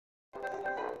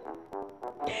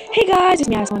Hey guys, it's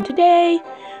me Aswan. Today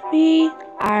we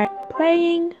are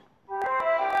playing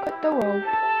Cut the Rope.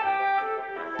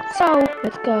 So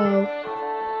let's go.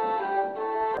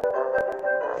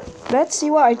 Let's see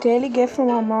what our daily gift from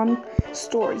Amon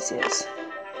Stories is.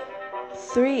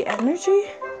 3 energy?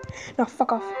 No,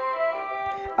 fuck off.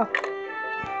 Oh.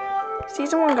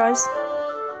 Season 1, guys.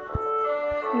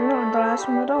 We're not on the last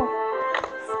one at all.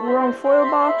 We're on foil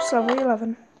box level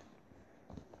 11.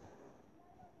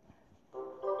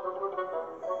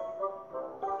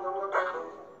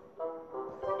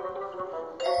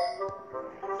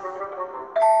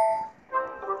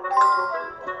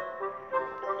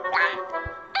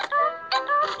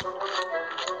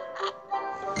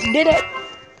 Did it!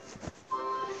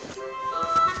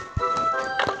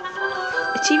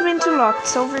 Achievement unlocked,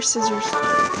 silver scissors.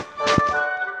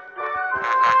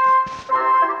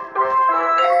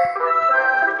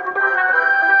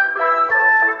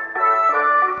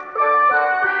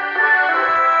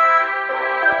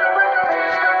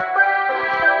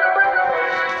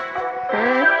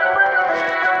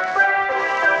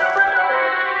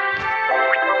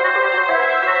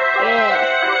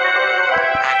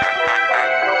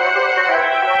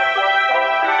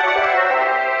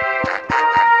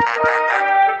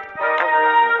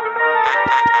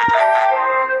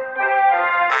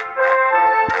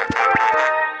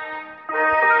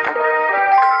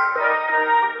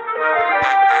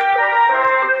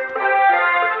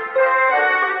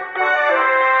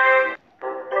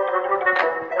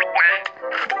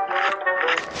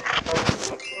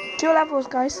 Two levels,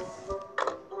 guys.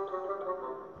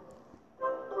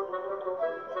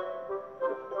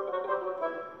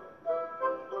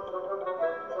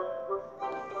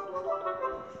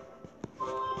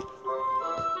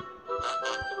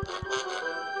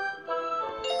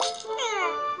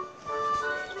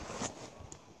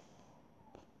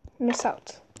 Miss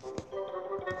out.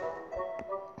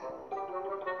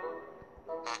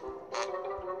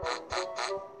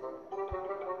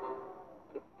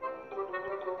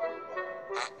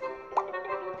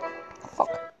 Fuck.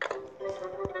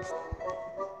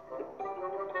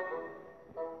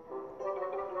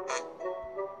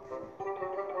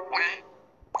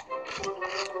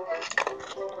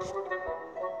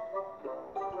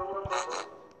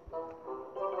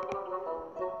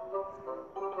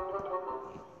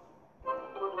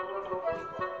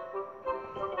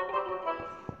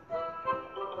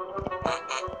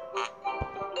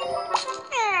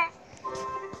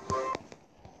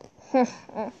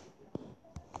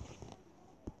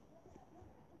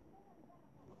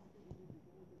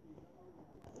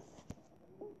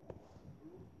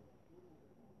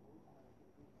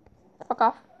 Fuck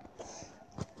off.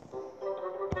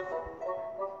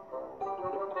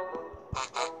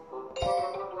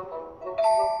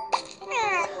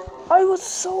 I was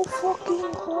so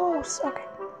fucking close. Okay.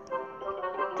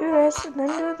 Do this and then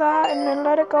do that and then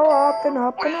let it go up and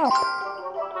up and up.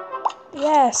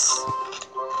 Yes.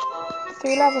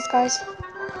 3 levels, guys.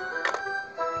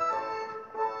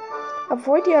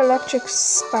 Avoid the electric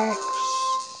sparks.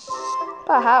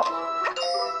 But how?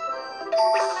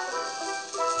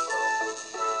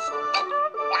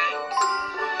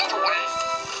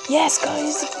 Yes,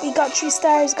 guys. We got 3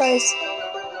 stars, guys.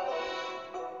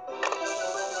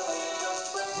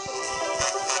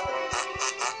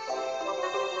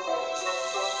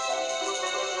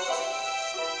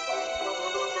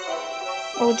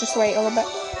 We'll just wait a little bit.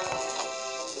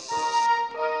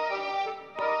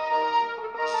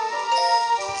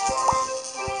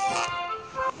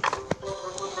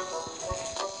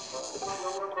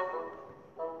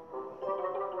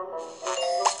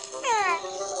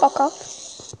 Fuck off.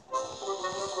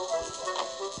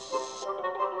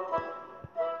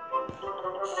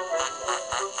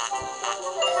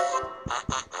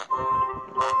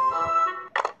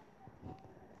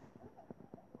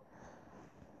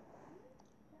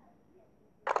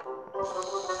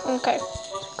 Okay,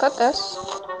 cut this.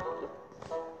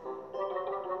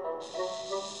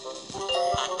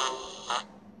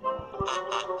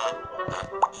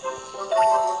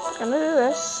 Gonna do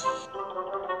this.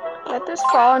 Let this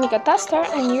fall and you get that start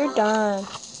and you're done.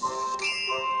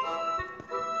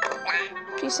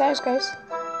 3 stars, guys.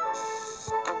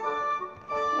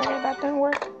 Okay, that didn't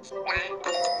work.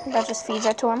 That just feeds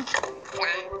it to him.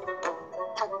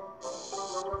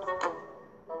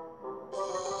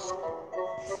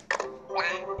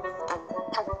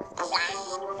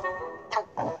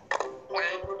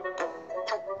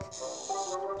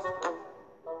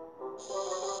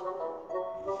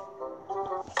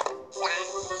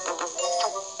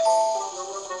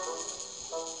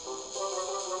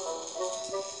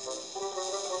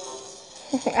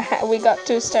 We got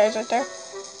 2 stars right there.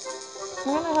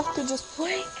 I'm gonna have to just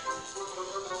wait.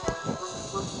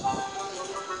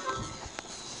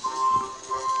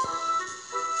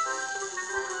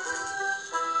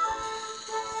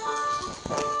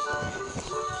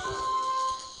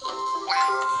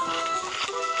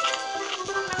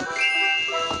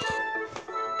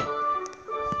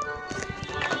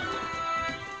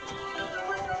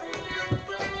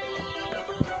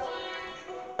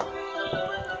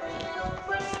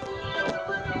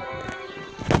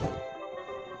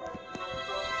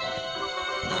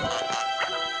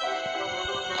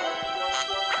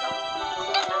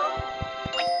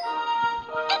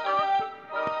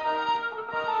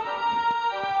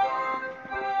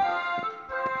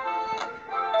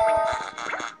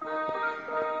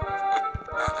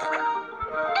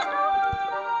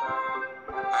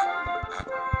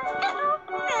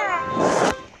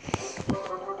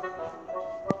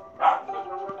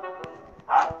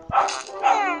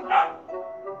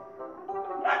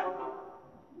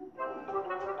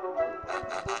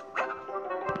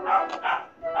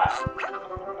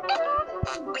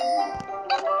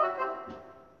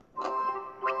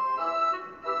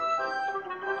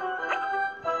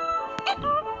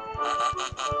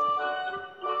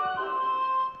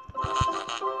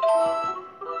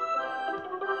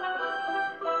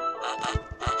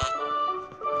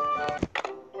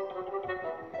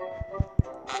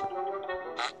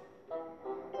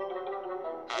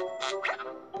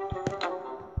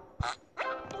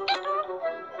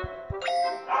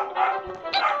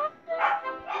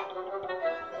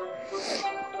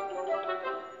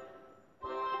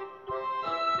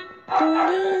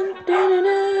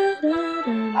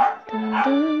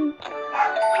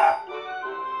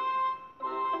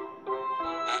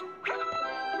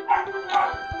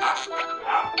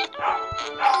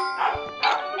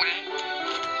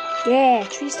 Yeah,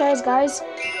 3 stars, guys.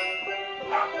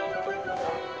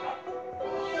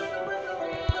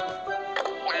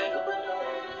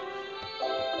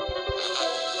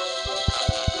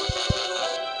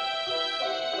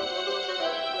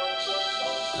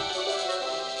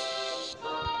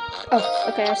 Oh,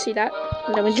 okay, I see that.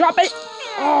 And then we drop it.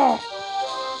 Oh,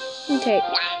 okay.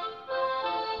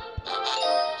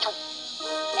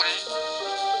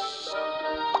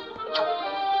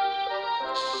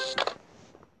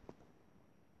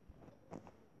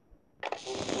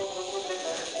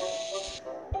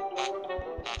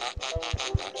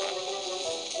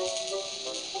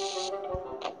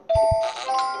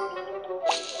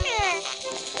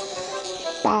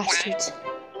 Bastards.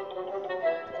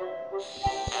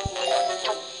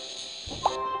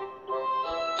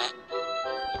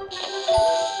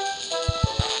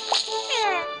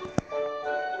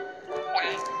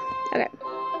 Okay,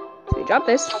 so we drop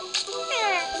this.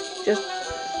 Just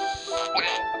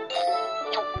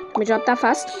let me drop that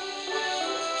fast.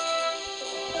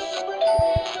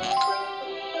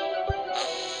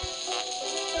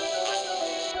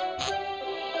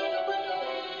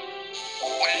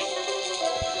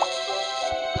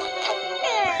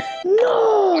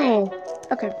 No!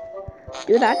 Okay,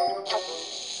 do that.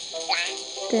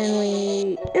 Then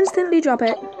we instantly drop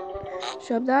it.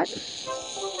 Shove that.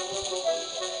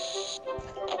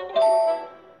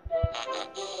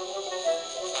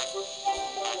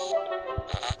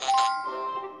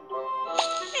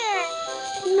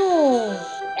 No!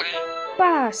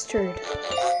 Bastard.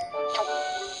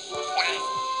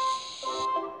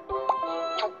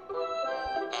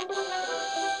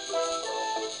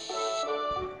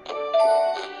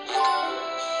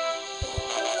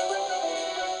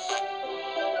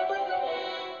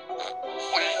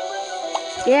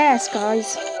 Yes,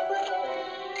 guys.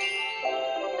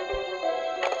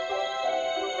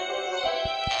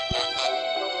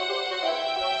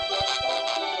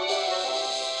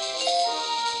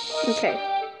 Okay.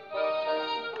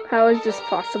 How is this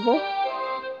possible?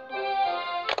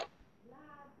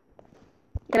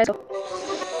 Yeah, let's go.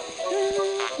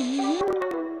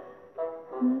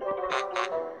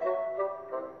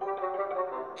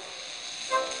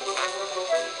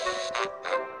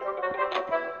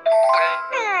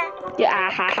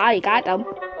 Yeah, haha, you got them.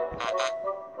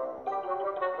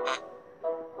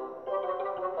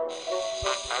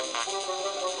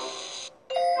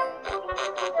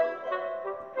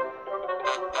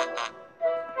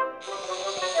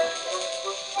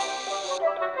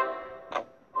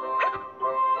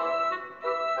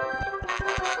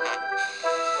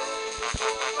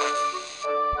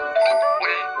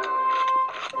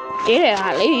 Did it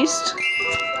at least.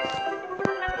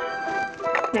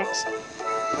 Next.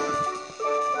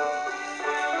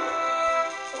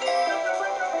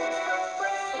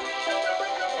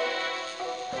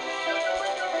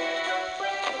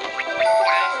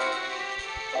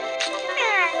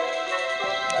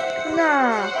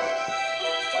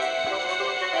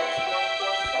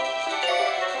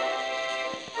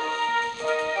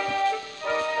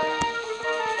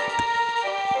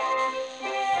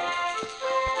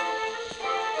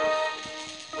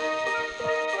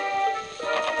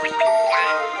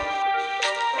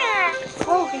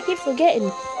 Fuck, I keep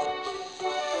forgetting.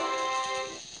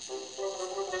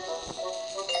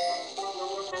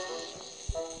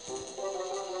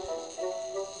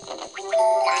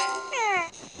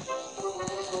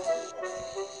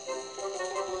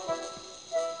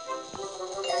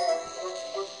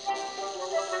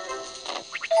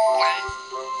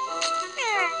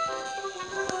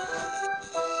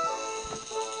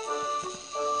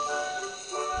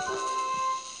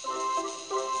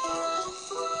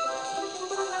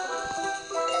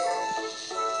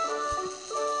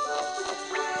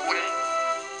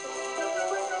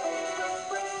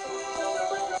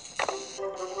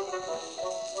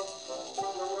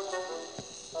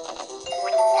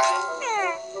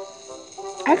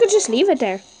 I could just leave it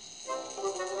there.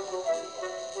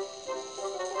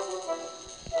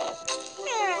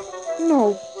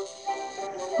 No.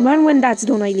 When that's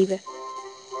done, I leave it.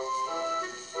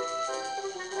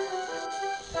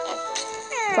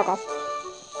 Fuck off.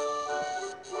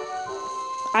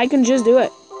 I can just do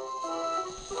it.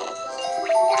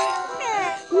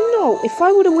 No, if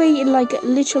I would have waited like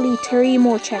literally 3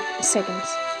 more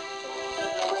seconds.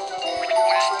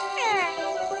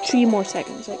 3 more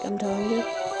seconds, like I'm telling you.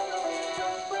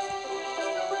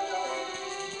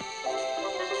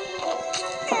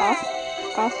 Fuck off.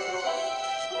 Fuck off.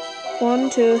 1,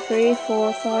 2, 3,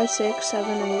 4, 5, 6,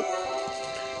 7, 8.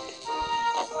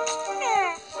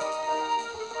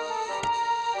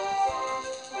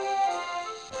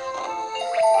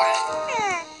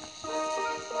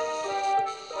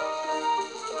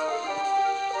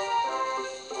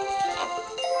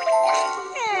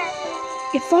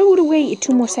 If I would have waited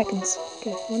 2 more seconds.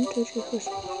 Okay, 1, 2, 3, 4.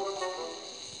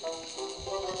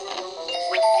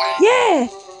 Yeah!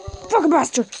 Fuck a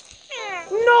bastard!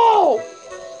 No!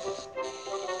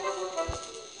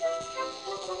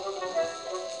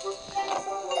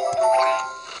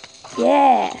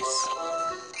 Yes!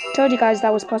 Told you guys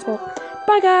that was possible.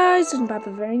 Bye guys, and have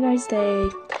a very nice day.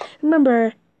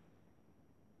 Remember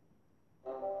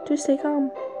to stay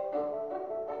calm.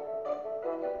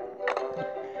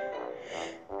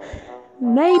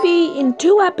 Maybe in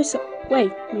 2 episodes.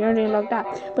 Wait, we already like that.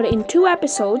 But in 2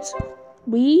 episodes,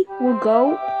 we will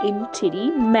go into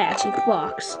the magic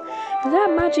box. And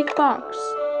that magic box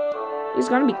is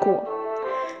gonna be cool.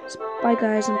 So, bye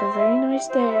guys, and have a very nice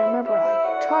day. Remember,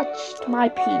 I touched my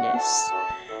penis.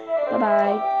 Bye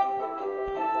bye.